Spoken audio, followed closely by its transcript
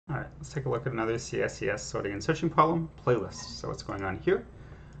All right, let's take a look at another CSCS sorting and searching problem, playlist. So what's going on here?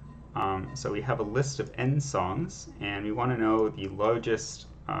 So we have a list of n songs, and we want to know the largest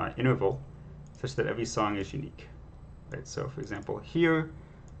interval such that every song is unique. Right, so for example, here,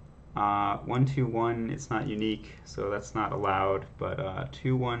 1, 2, 1, it's not unique, so that's not allowed, but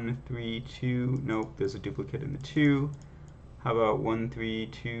 2, 1, 3, 2, nope, there's a duplicate in the 2. How about 1, 3,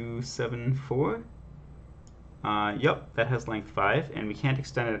 2, 7, 4? Yep, that has length 5, and we can't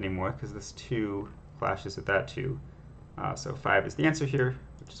extend it anymore because this 2 clashes with that 2. So 5 is the answer here,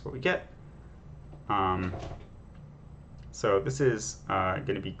 which is what we get. So this is going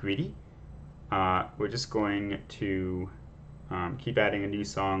to be greedy. We're just going to keep adding a new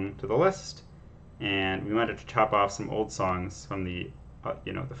song to the list, and we wanted to chop off some old songs from the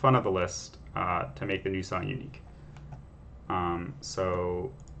the front of the list to make the new song unique.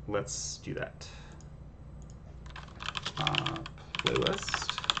 So let's do that.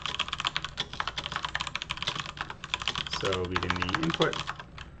 Playlist. So read in the input,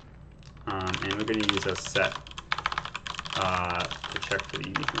 and we're going to use a set to check for the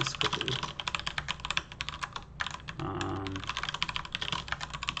uniqueness quickly.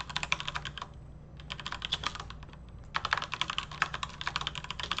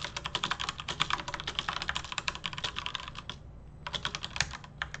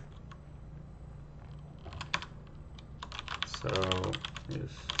 So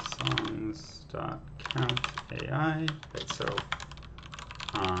if songs.count AI, right, so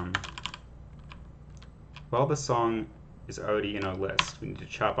while the song is already in our list, we need to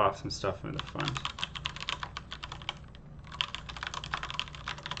chop off some stuff from the front.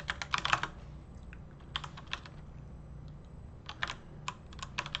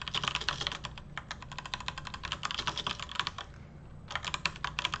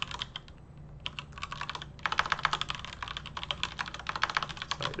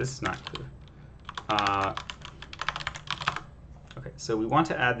 Sorry, this is not clear. Okay, so we want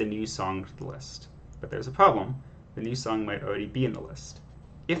to add the new song to the list, but there's a problem. The new song might already be in the list.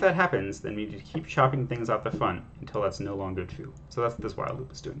 If that happens, then we need to keep chopping things out the front until that's no longer true. So that's what this while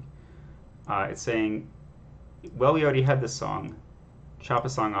loop is doing. It's saying, well, we already had this song, chop a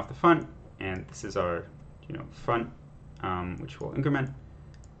song off the front, and this is our front, which we'll increment.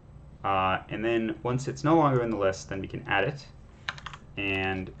 And then once it's no longer in the list, then we can add it.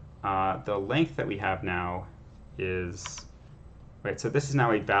 And the length that we have now is, right, so this is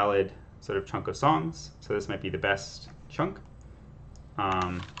now a valid sort of chunk of songs. So this might be the best chunk.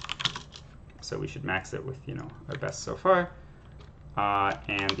 So we should max it with, our best so far.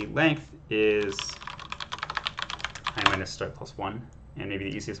 And the length is I minus start plus 1. And maybe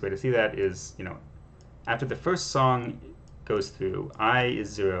the easiest way to see that is, after the first song goes through, I is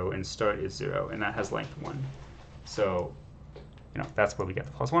 0 and start is 0, and that has length 1. So, that's where we get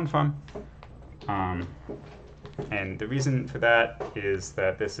the plus 1 from. And the reason for that is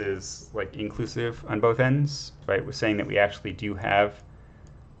that this is like inclusive on both ends, right? We're saying that we actually do have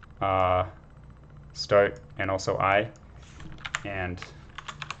start and also I, and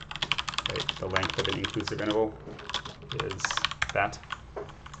right, the length of an inclusive interval is that.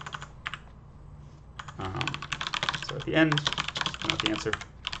 So at the end, not the answer.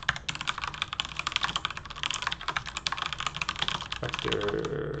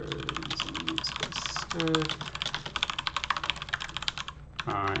 Vectors.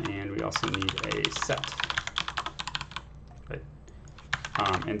 And we also need a set. Right.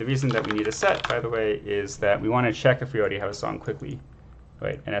 And the reason that we need a set, by the way, is that we want to check if we already have a song quickly.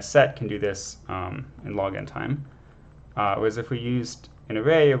 Right? And a set can do this in log n time. Whereas if we used an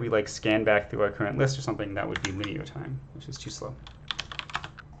array or we scan back through our current list or something, that would be linear time, which is too slow.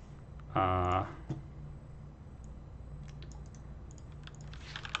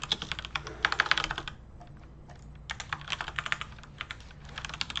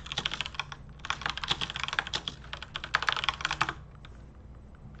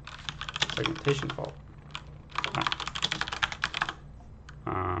 Segmentation fault.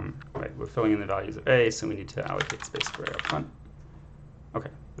 Right, we're filling in the values of A, so we need to allocate space for A up front. Okay,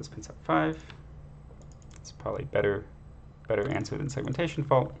 this prints out 5. It's probably better answer than segmentation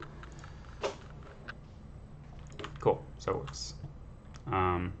fault. Cool, so it works.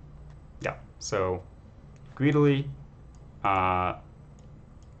 Yeah, so greedily, right,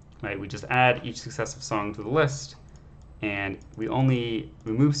 we just add each successive song to the list, and we only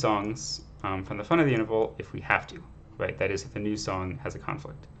remove songs from the front of the interval if we have to, right? That is, if a new song has a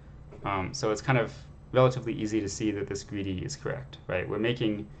conflict. So it's kind of relatively easy to see that this greedy is correct, right? We're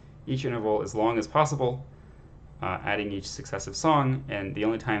making each interval as long as possible, adding each successive song, and the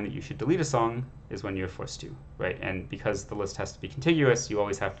only time that you should delete a song is when you're forced to, right? And because the list has to be contiguous, you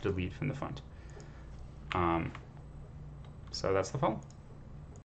always have to delete from the front. So that's the problem.